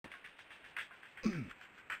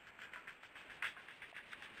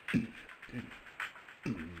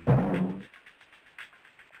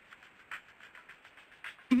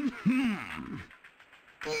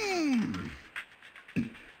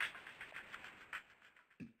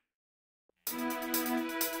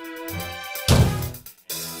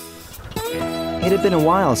It had been a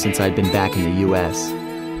while since I'd been back in the US.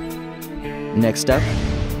 Next up,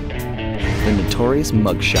 the notorious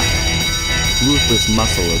mugshot. Ruthless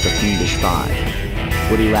muscle of the Fiendish Five.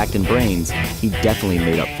 What he lacked in brains, he definitely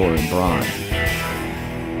made up for in brawn.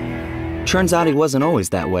 Turns out he wasn't always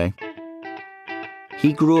that way.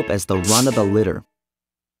 He grew up as the run of the litter.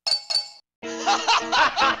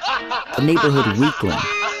 A neighborhood weakling.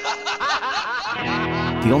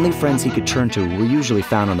 The only friends he could turn to were usually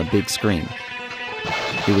found on the big screen.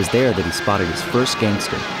 It was there that he spotted his first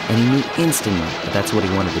gangster, and he knew instantly that that's what he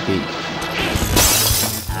wanted to be.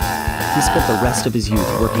 He spent the rest of his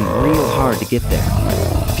youth working real hard to get there,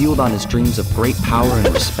 fueled on his dreams of great power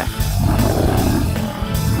and respect.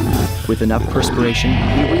 With enough perspiration,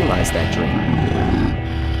 he realized that dream.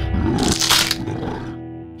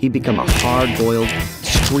 He'd become a hard-boiled,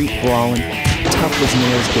 street-brawling,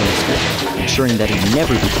 tough-as-nails gangster, ensuring that he'd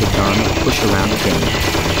never be picked on or pushed around again.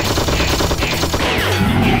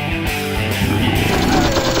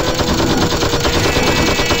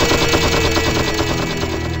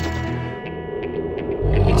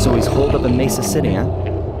 So he's holed up in Mesa City, huh?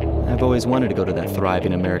 I've always wanted to go to that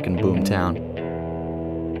thriving American boomtown.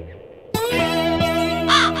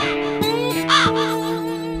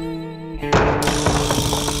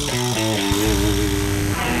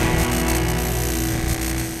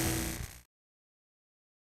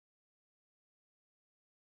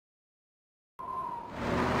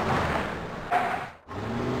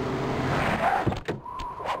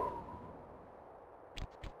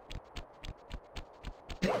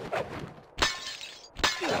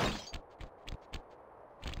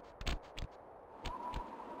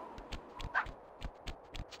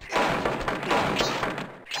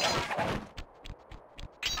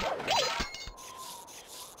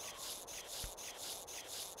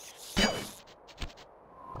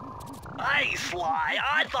 Hey, Sly,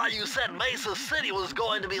 I thought you said Mesa City was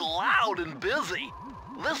going to be loud and busy.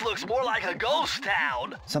 This looks more like a ghost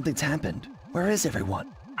town. Something's happened. Where is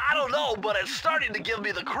everyone? I don't know, but it's starting to give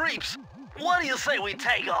me the creeps. What do you say we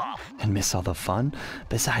take off? And miss all the fun?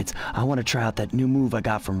 Besides, I want to try out that new move I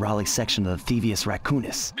got from Raleigh's section of the Thievius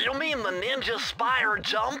Raccoonus. You mean the ninja spire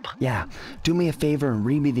jump? Yeah, do me a favor and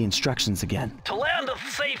read me the instructions again. To landeth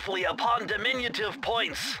safely upon diminutive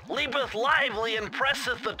points, leapeth lively and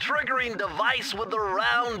presseth the triggering device with the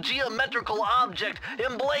round geometrical object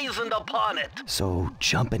emblazoned upon it. So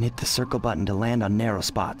jump and hit the circle button to land on narrow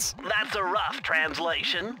spots. That's a rough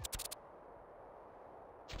translation.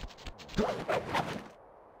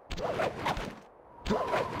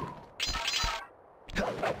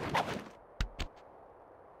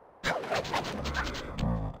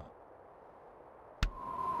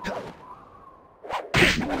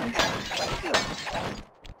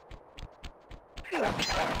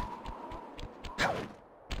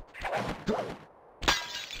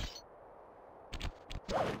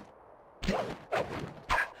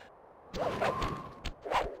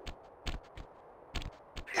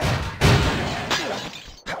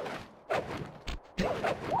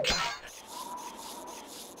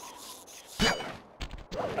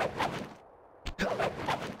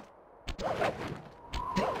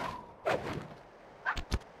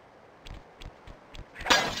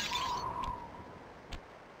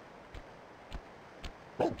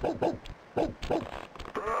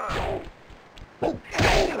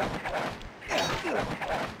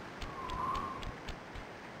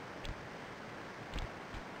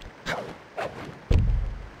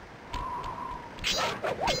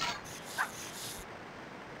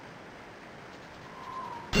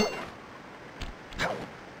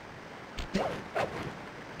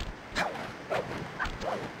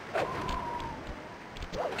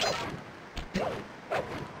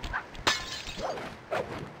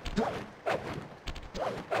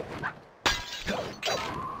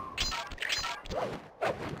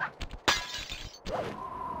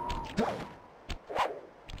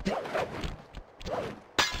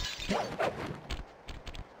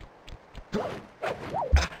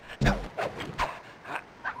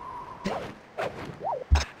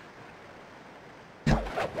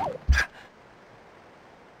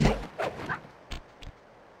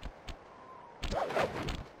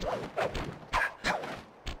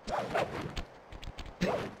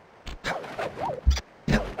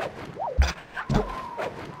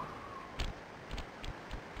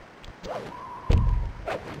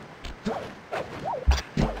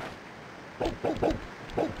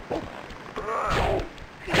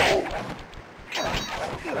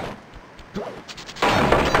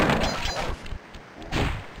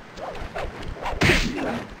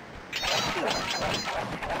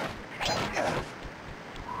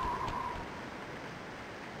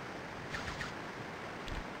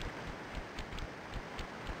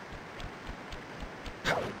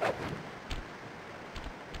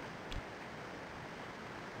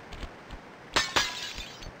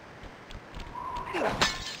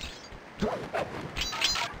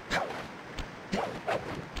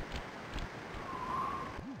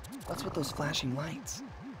 What's with those flashing lights?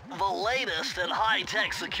 The latest in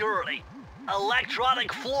high-tech security.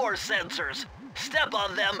 Electronic floor sensors. Step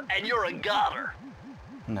on them and you're a goner.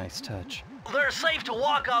 Nice touch. They're safe to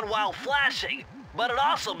walk on while flashing, but it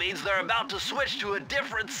also means they're about to switch to a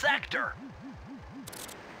different sector.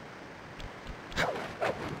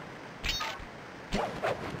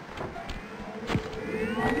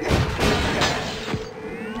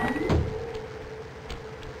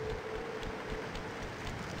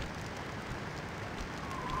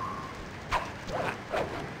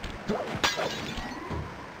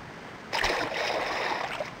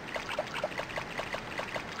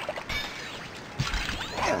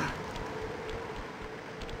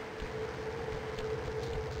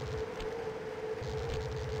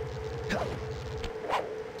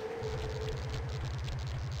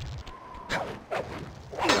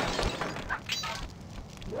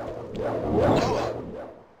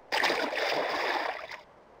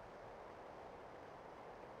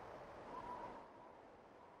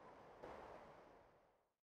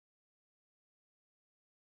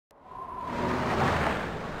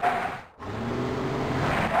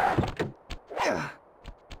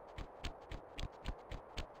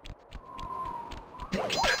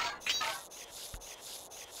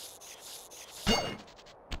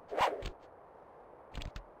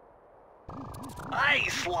 Hey,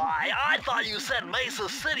 Sly, I thought you said Mesa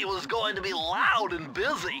City was going to be loud and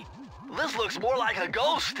busy. This looks more like a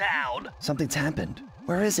ghost town. Something's happened.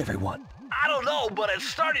 Where is everyone? I don't know, but it's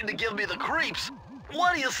starting to give me the creeps.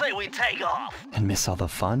 What do you say we take off? And miss all the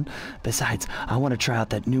fun? Besides, I want to try out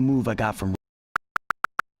that new move I got from...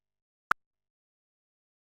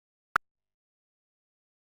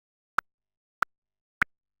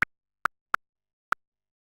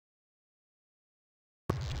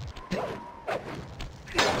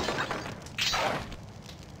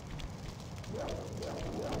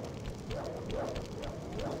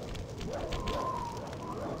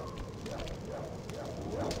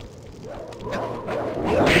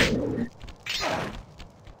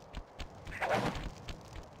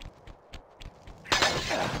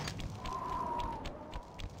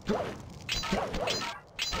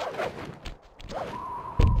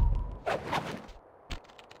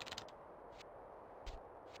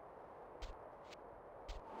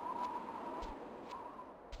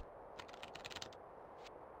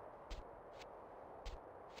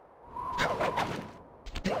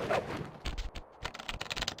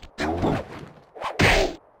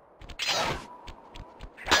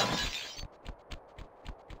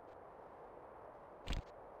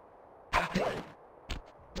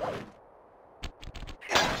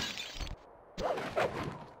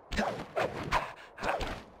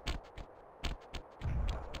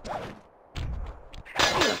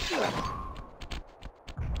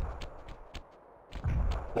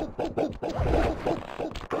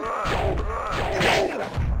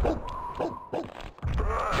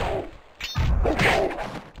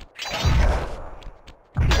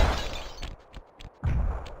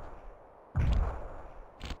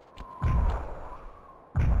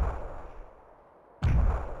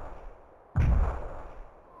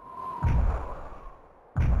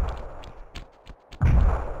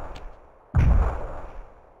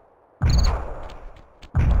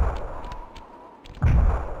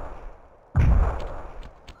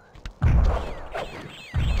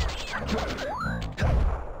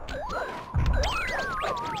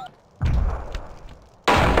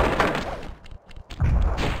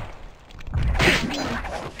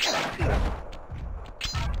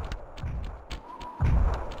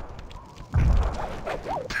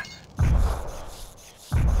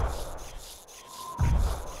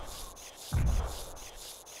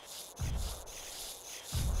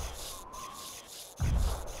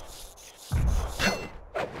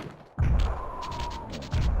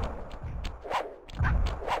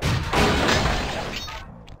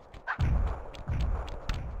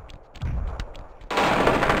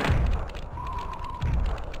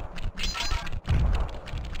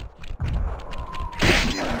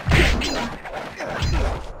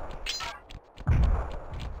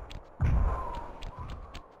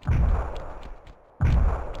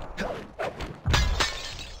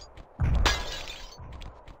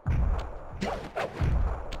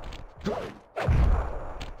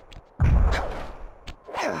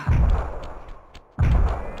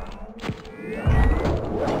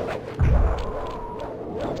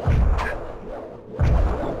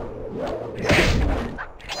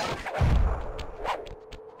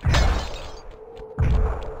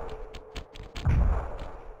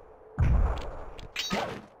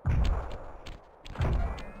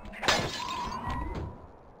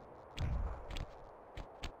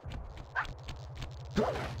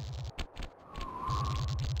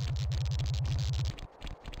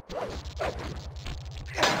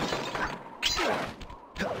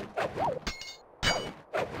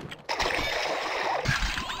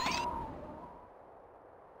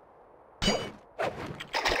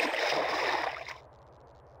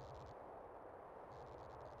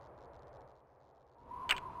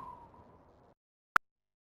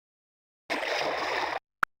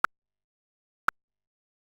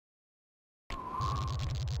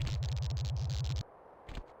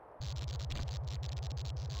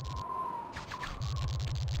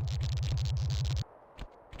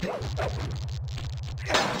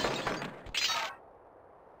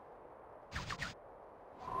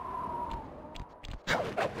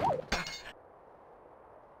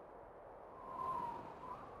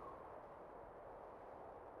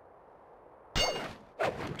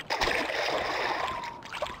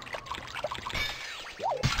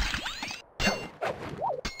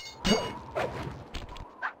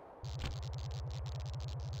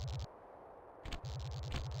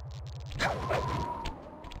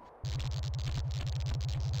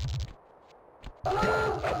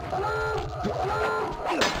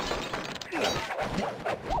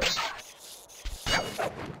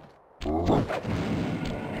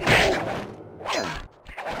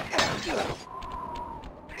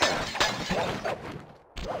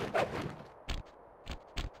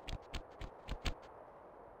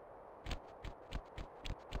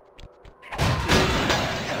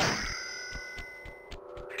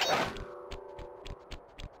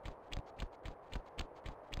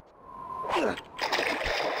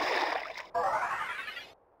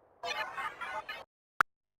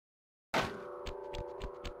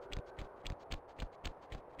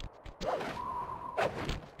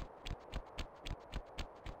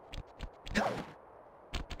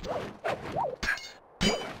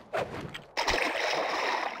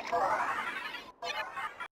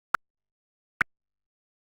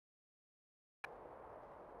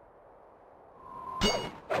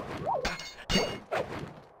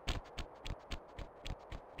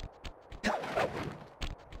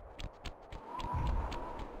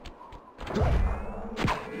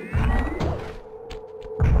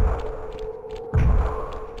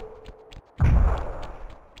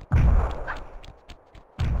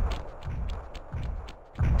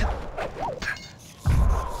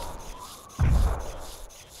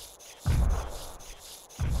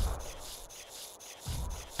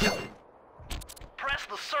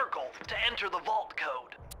 enter the vault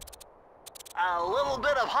code. A little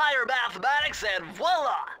bit of higher mathematics and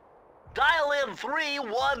voila! Dial in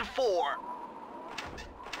 314.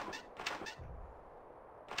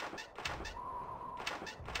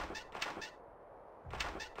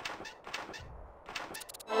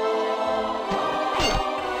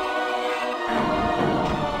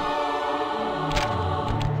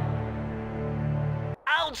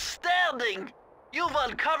 Outstanding! You've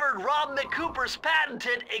uncovered Rob McCooper's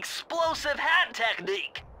patented explosive hat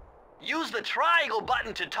technique. Use the triangle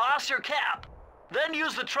button to toss your cap. Then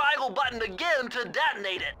use the triangle button again to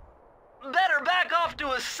detonate it. Better back off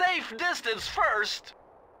to a safe distance first.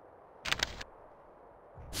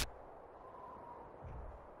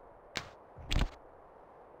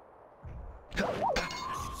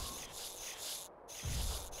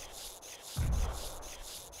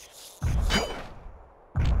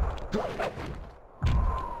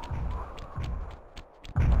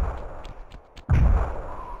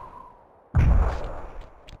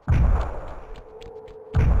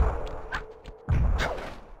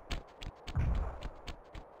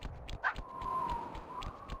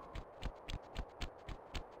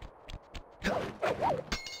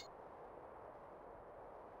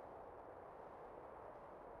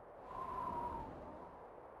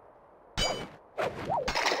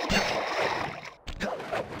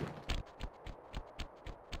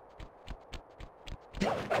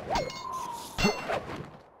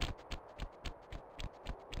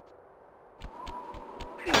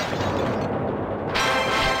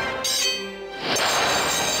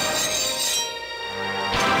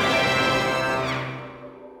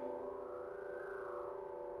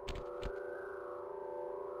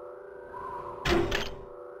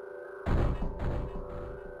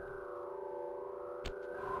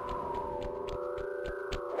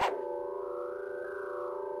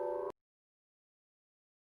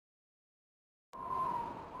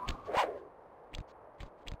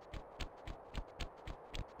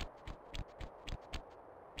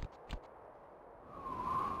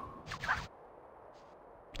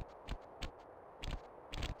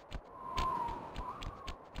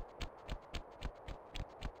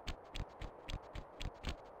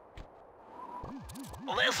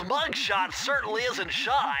 Well, this mugshot certainly isn't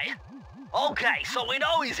shy. Okay, so we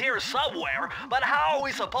know he's here somewhere, but how are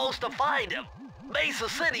we supposed to find him? Mesa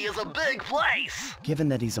City is a big place. Given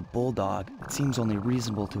that he's a bulldog, it seems only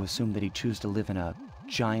reasonable to assume that he'd choose to live in a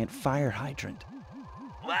giant fire hydrant.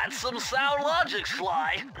 That's some sound logic,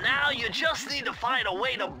 Sly. Now you just need to find a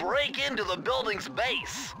way to break into the building's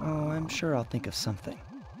base. Oh, I'm sure I'll think of something.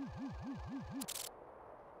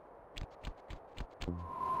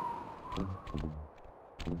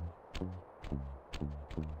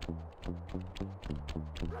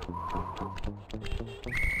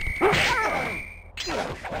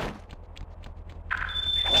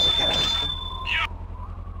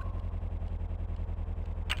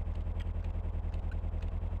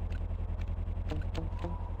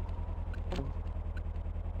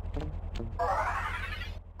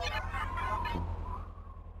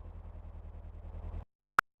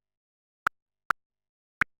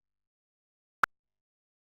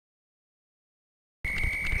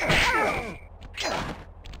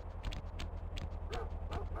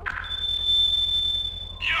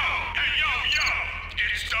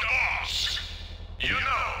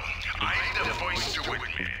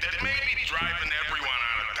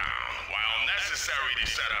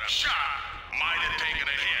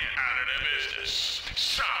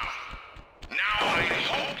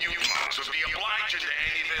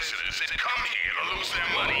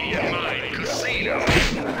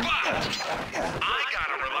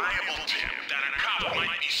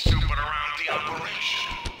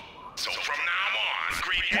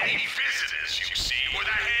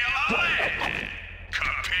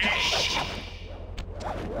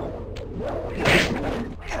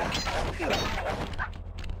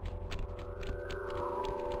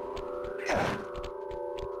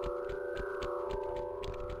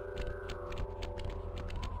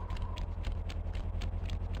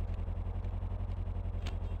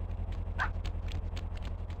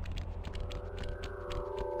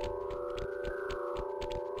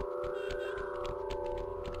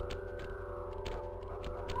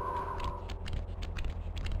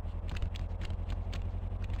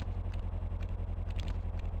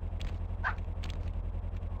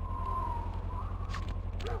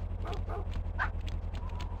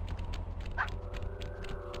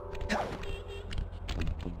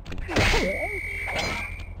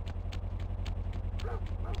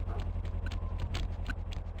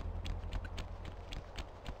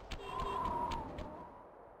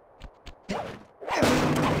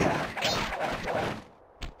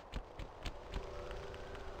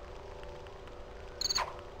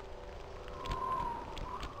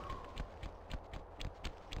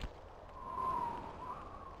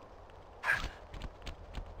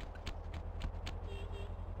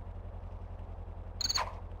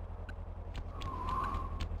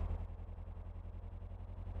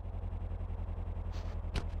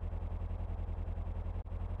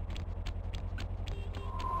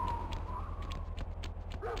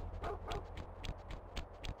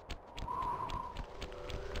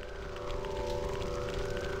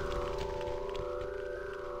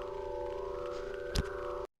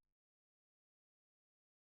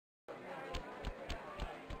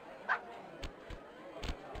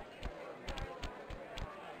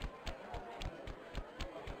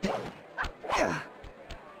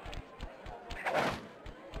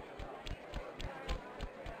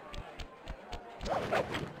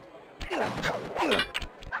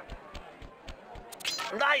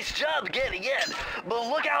 Nice job getting in, but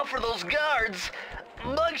look out for those guards.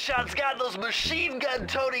 Mugshot's got those machine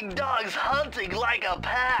gun-toting dogs hunting like a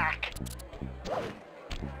pack.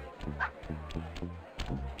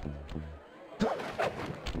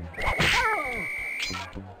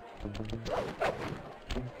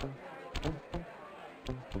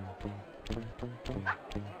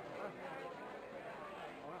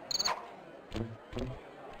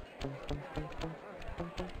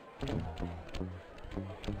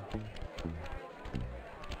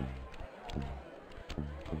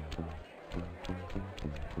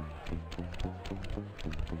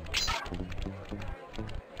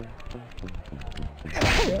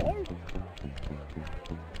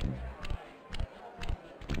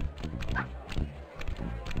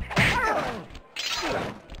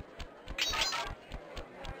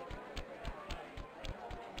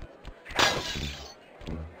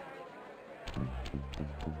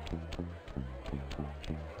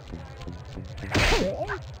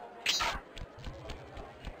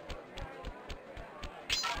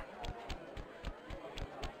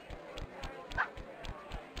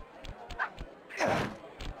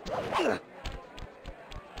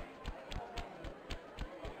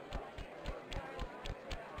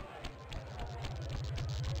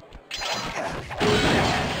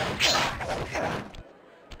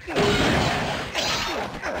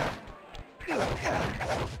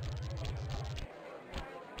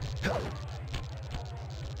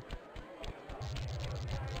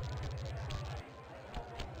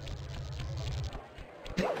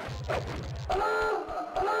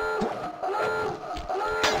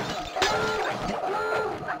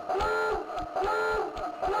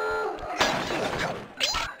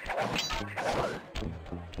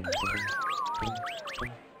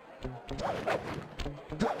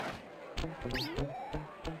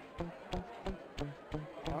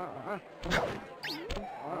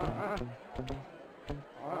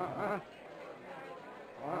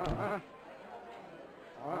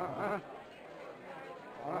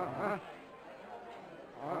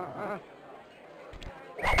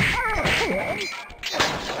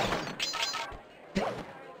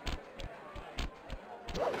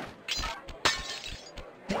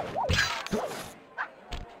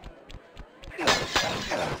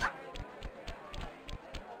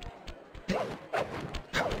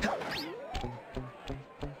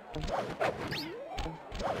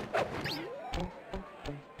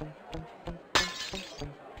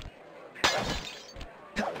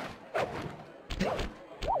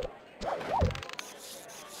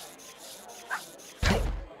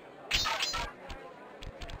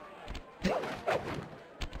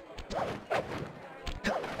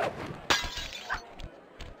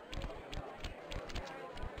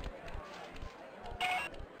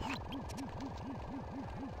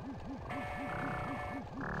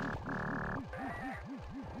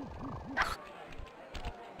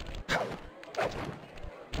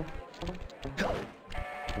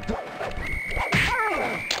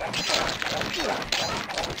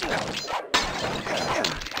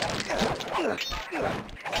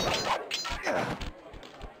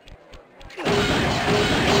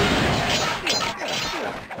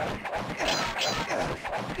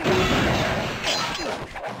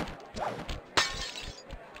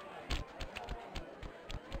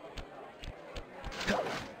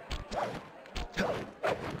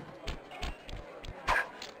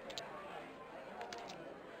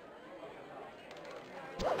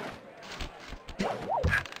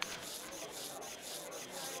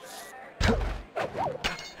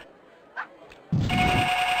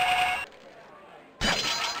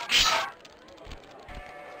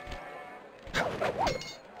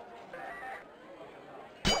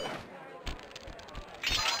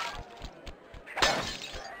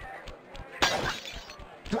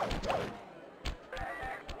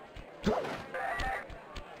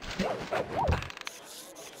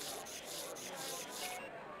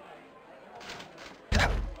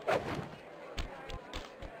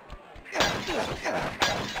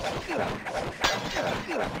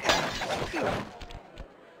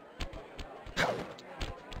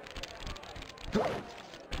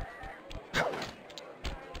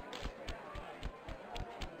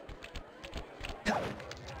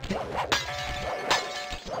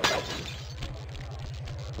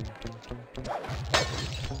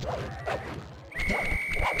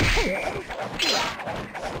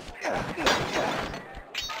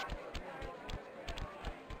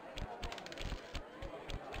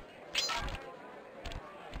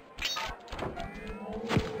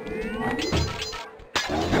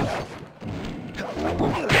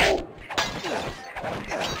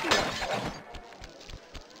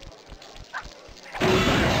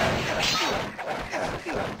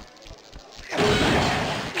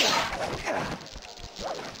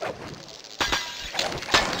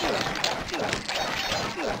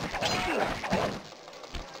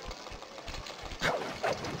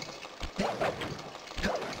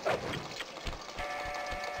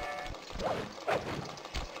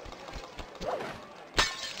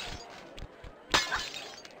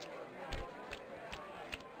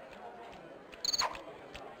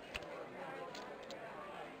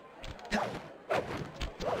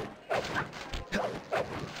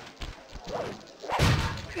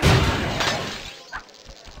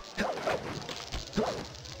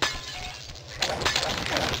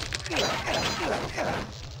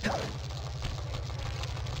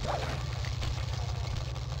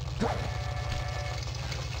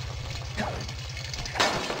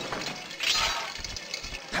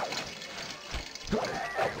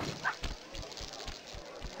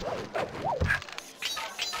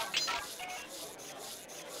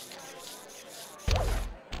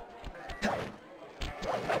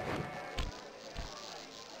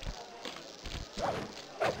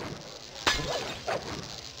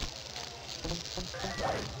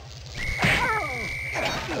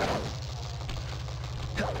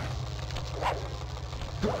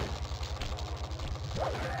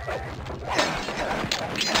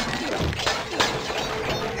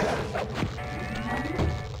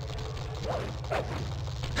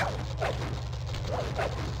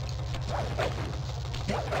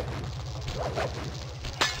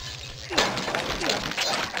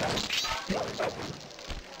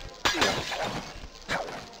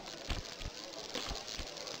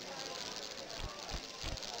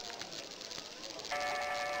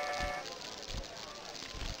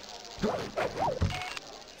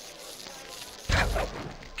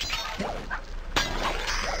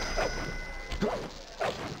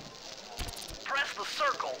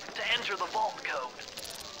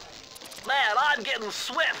 getting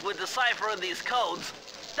swift with deciphering these codes,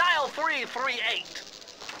 dial 338.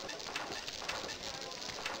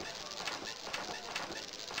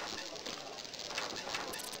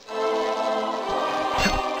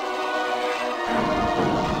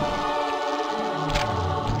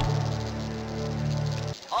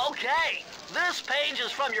 Okay, this page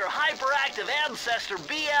is from your hyperactive ancestor,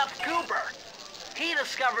 B.F. Cooper. He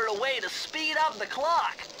discovered a way to speed up the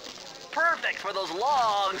clock. Perfect for those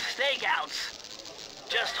long stakeouts.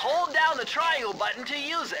 Just hold down the triangle button to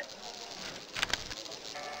use it.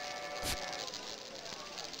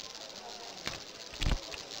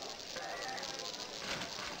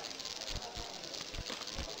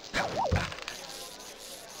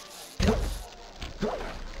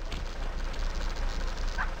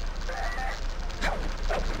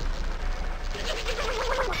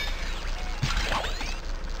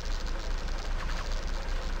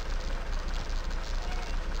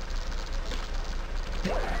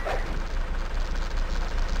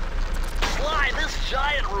 This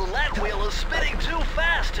giant roulette wheel is spinning too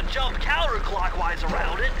fast to jump counterclockwise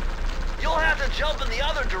around it. You'll have to jump in the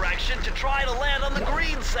other direction to try to land on the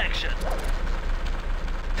green section.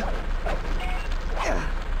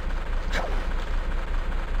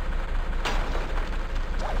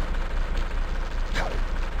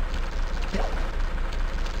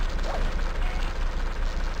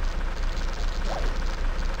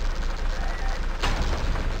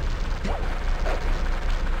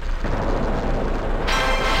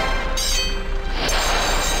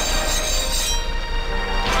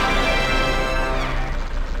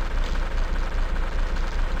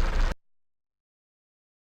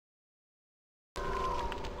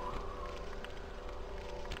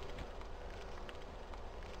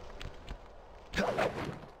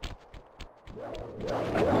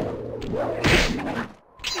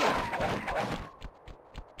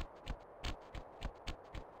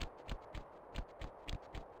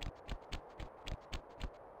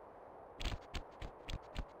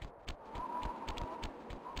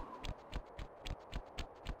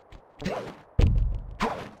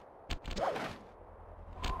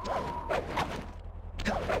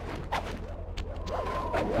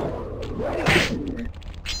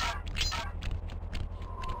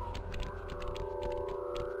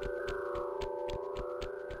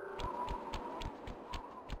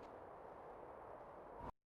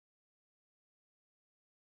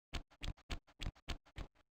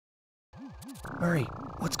 Murray,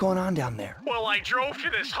 what's going on down there? Well, I drove to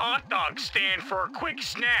this hot dog stand for a quick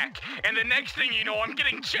snack, and the next thing you know, I'm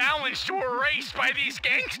getting challenged to a race by these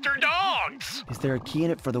gangster dogs. Is there a key in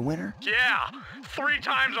it for the winner? Yeah, 3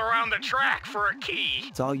 times around the track for a key.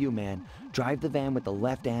 It's all you, man. Drive the van with the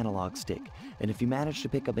left analog stick, and if you manage to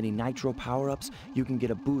pick up any nitro power-ups, you can get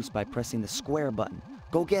a boost by pressing the square button.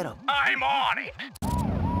 Go get them. I'm on it.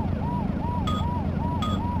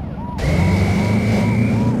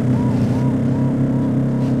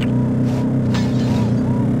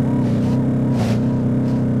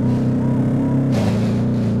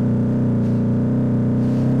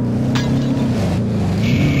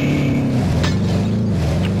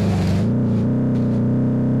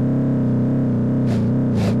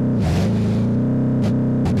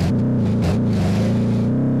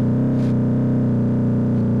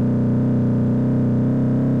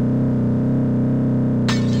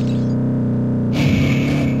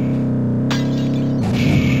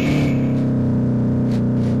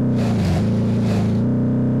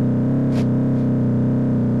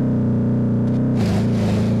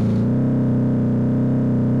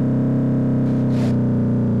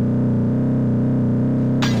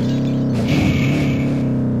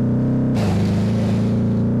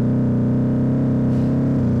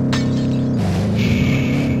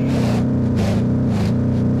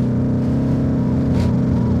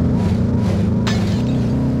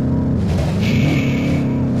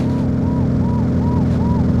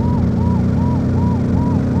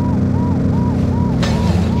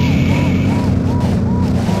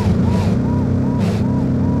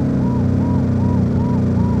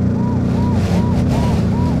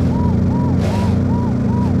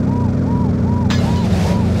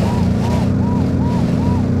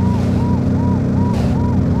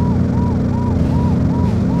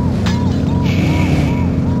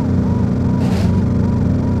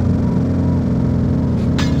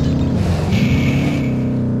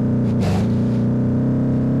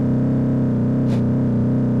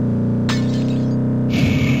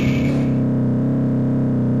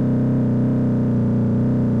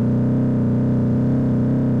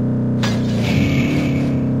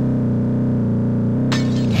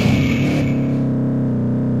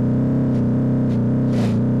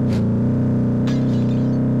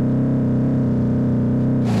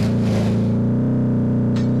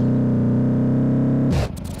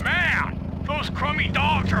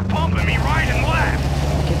 start pumping me right and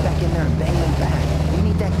left. Get back in there and bang them back. We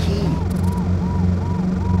need that key.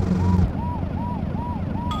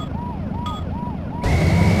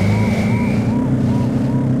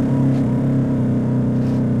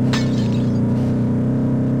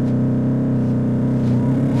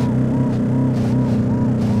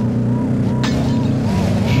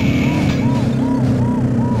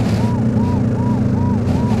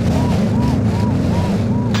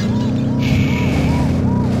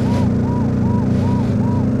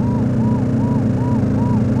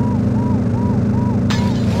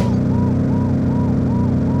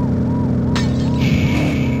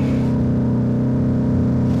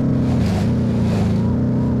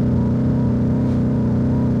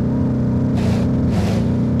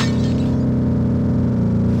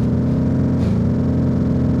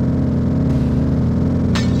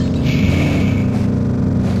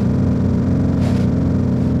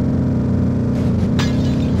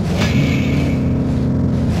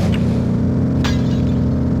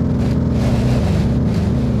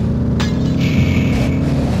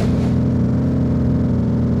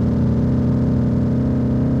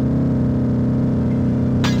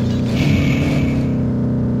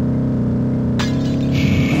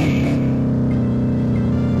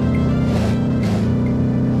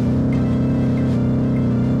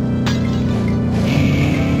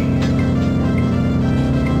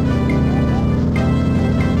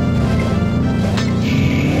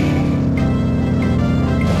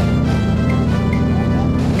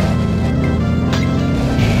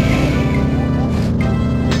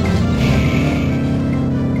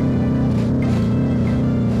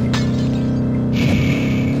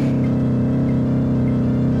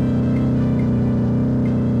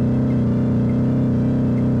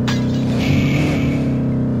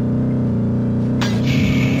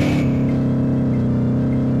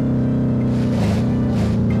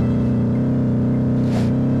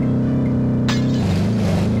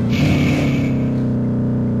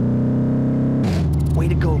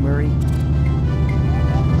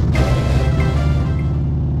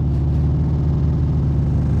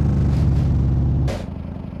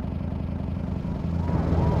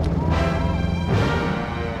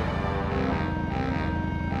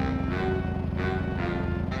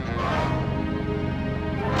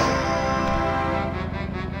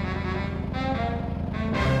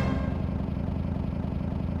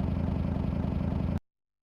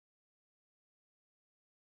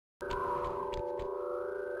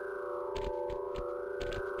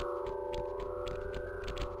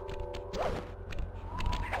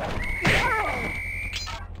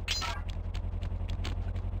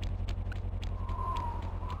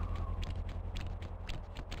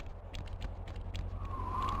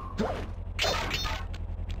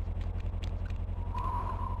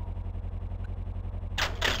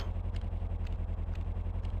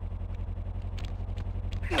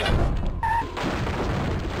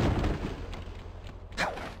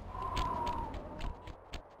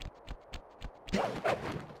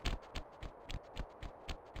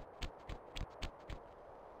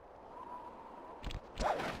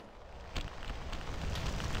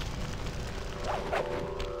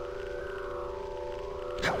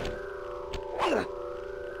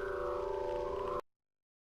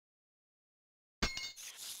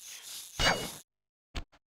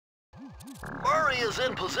 Murray is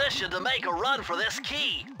in position to make a run for this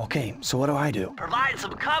key. Okay, so what do I do? Provide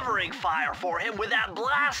some covering fire for him with that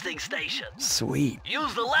blasting station. Sweet.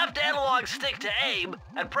 Use the left analog stick to aim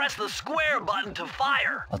and press the square button to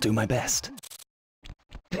fire. I'll do my best.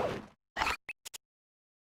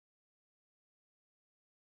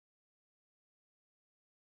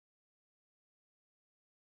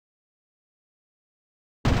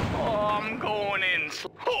 Oh, I'm going in.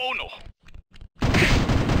 Oh, no.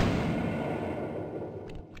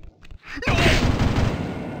 No!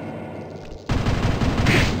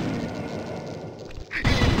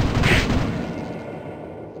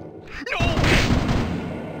 No!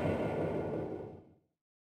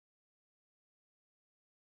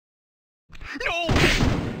 No!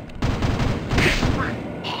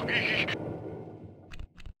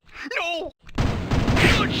 No!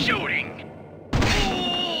 Good shooting!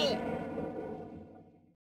 Oh!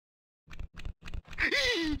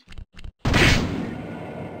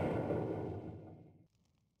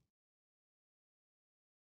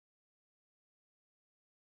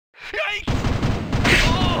 Yikes!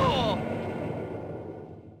 Oh!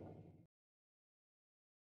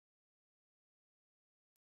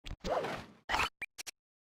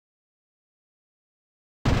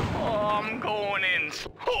 Oh, I'm going in.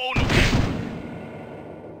 Oh no!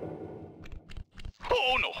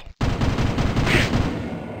 Oh no!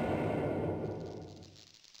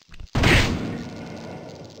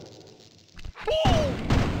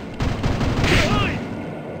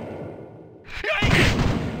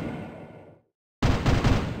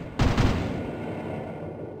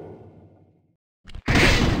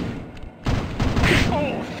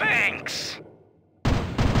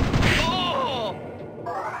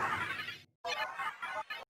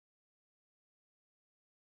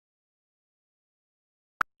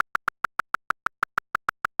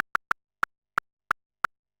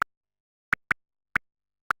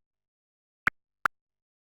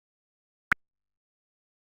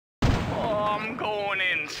 I'm going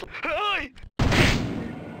in. Hey!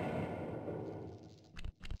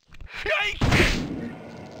 Yikes!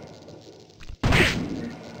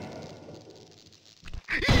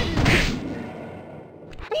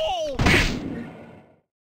 Whoa!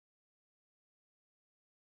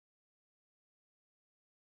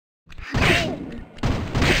 No!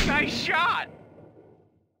 Nice shot!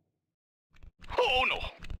 Oh no!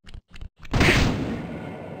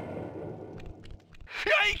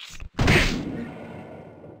 Yikes!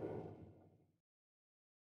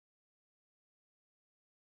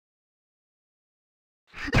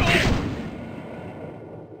 No!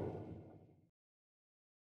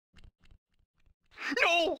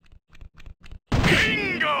 No!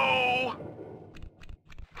 Bingo!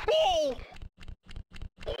 Whoa!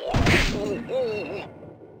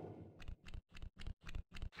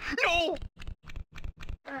 No!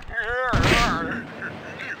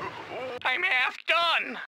 I'm half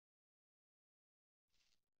done!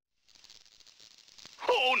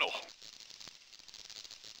 Oh no!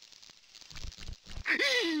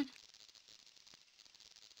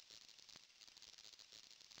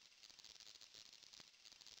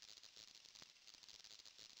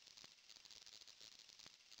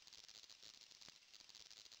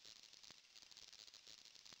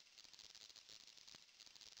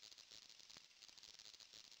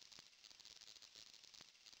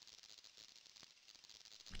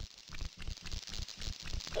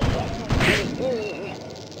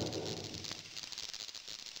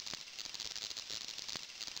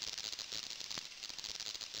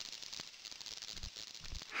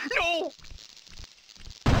 No!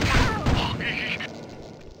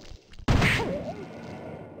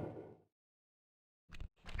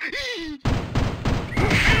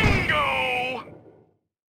 Bingo!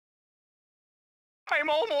 I'm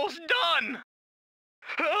almost done!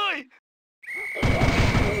 Hey!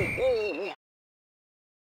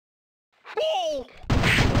 Whoa!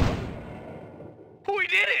 We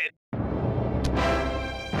did it!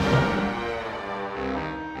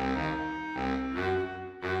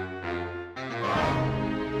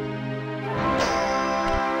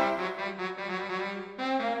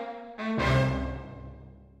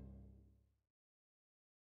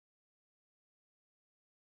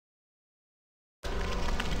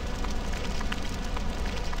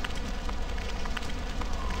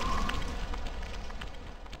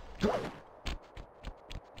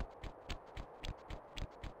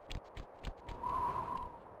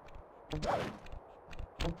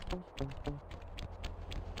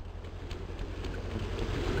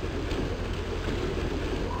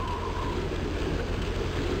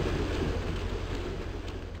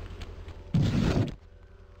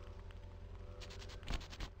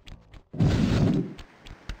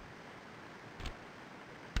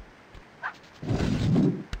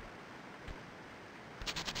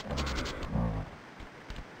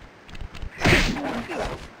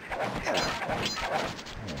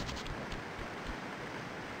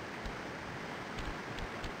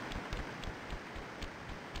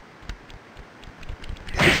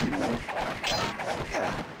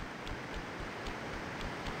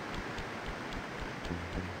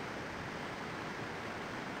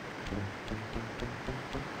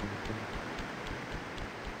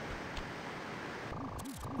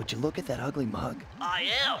 Would you look at that ugly mug? I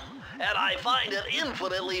am, and I find it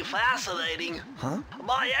infinitely fascinating. Huh?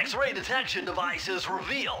 My X-ray detection devices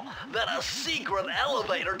reveal that a secret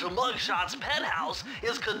elevator to Mugshot's penthouse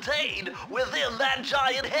is contained within that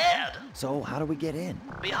giant head. So how do we get in?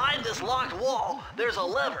 Behind this locked wall, there's a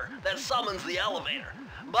lever that summons the elevator.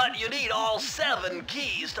 But you need all 7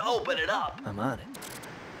 keys to open it up. I'm on it.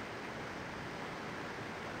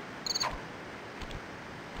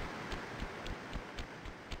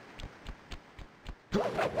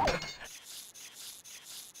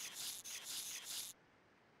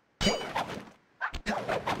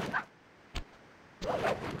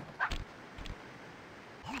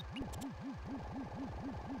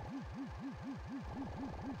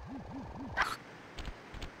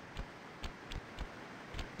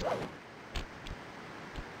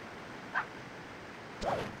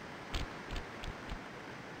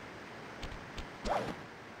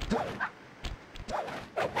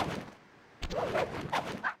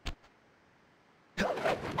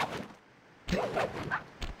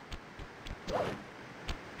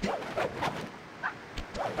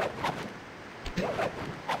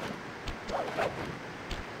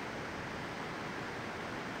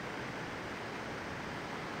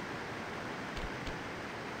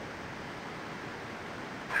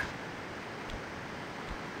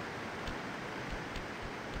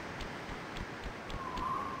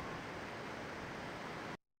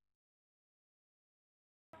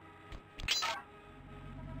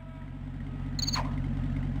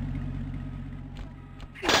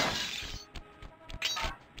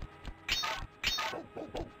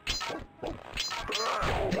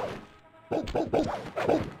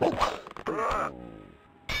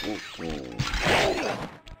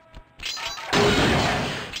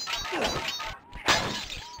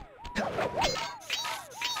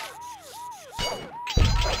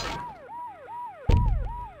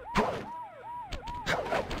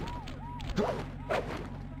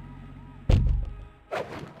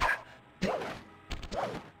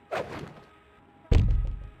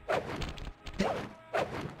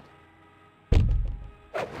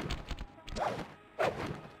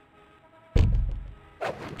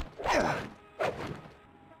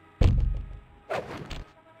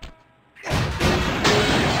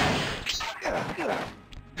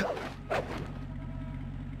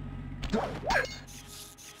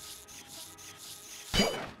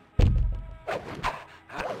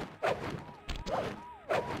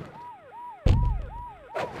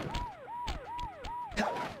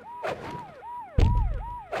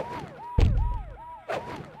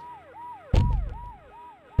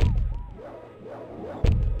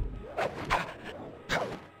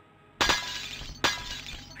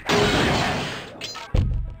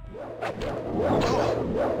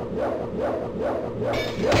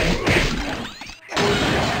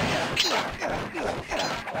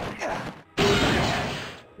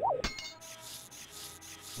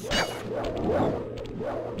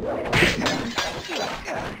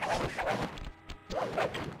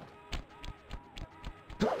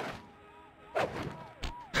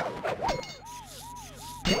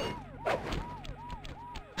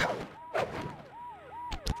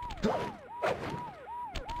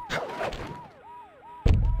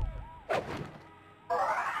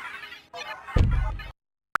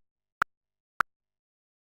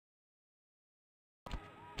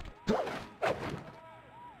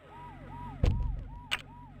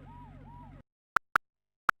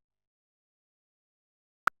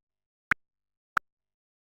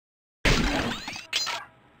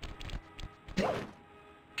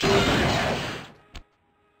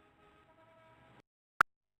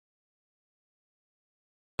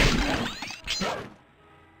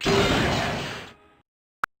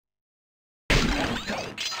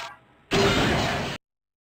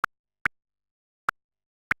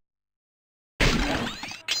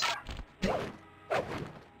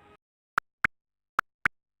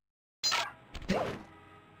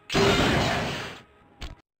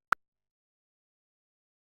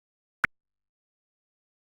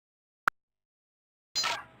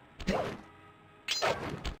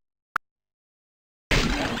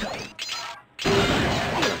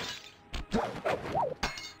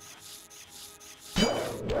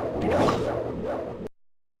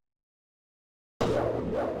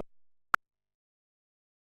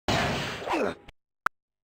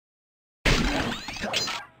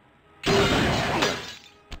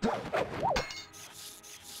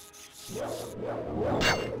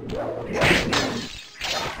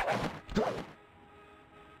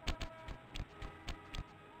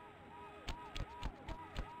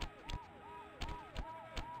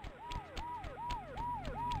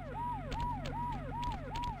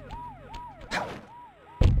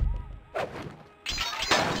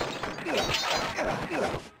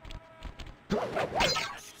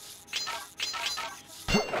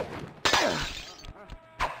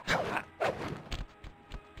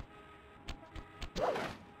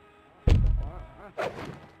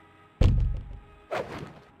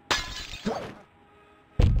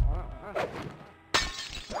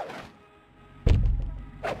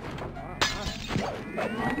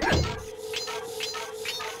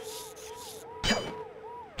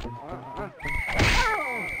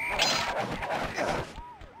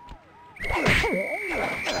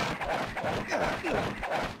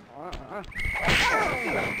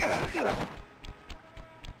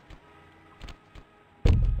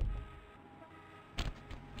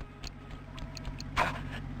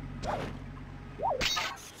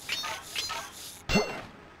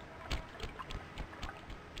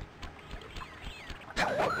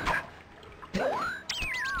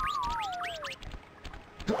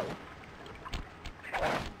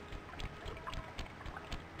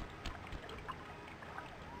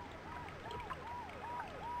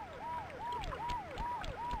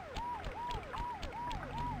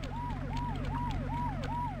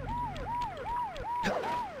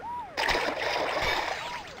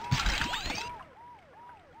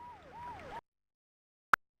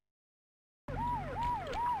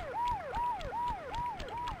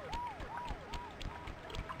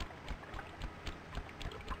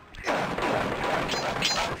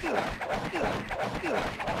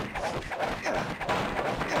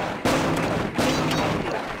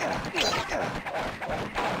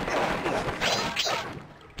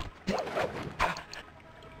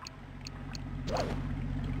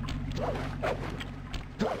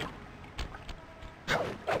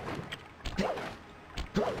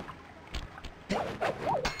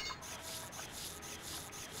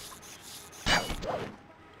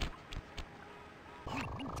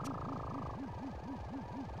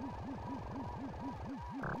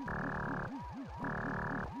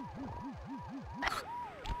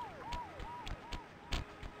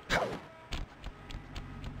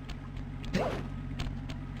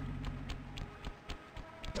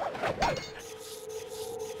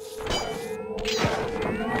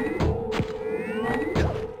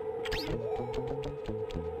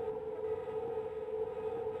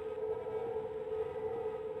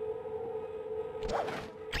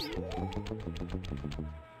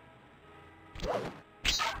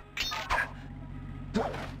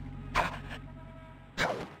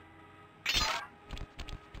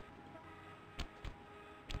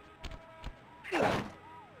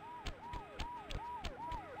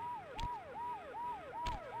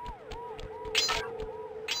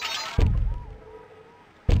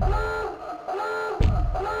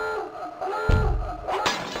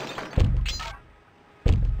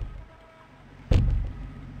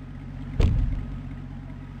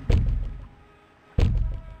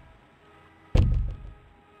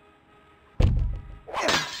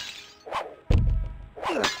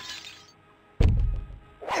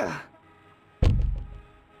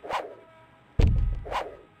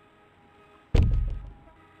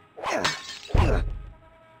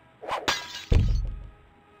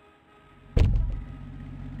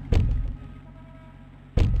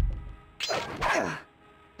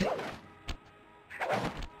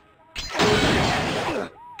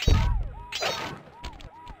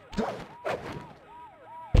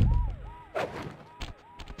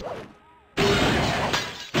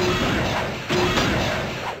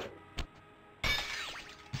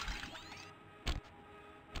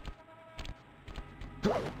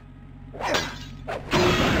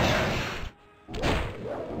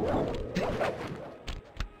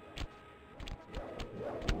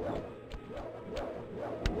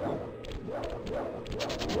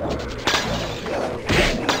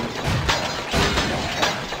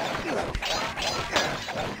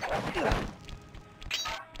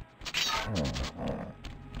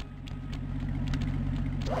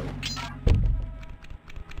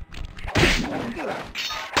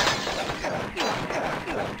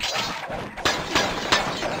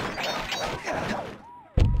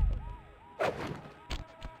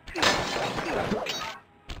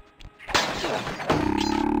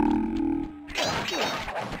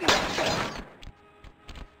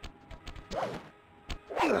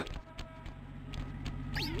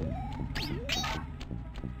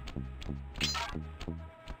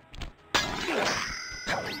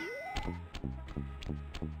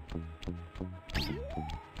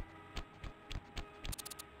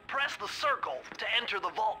 Press the circle to enter the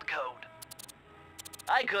vault code.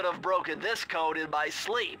 I could have broken this code in my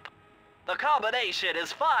sleep. The combination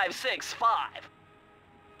is 565.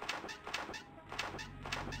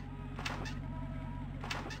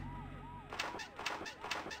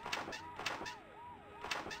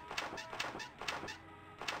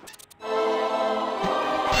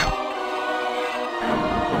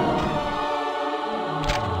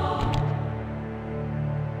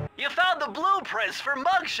 You found the blueprints for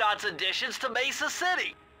Mugshot's additions to Mesa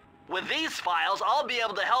City. With these files, I'll be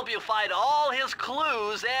able to help you find all his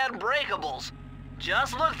clues and breakables.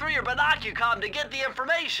 Just look through your binocucom to get the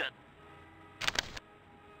information.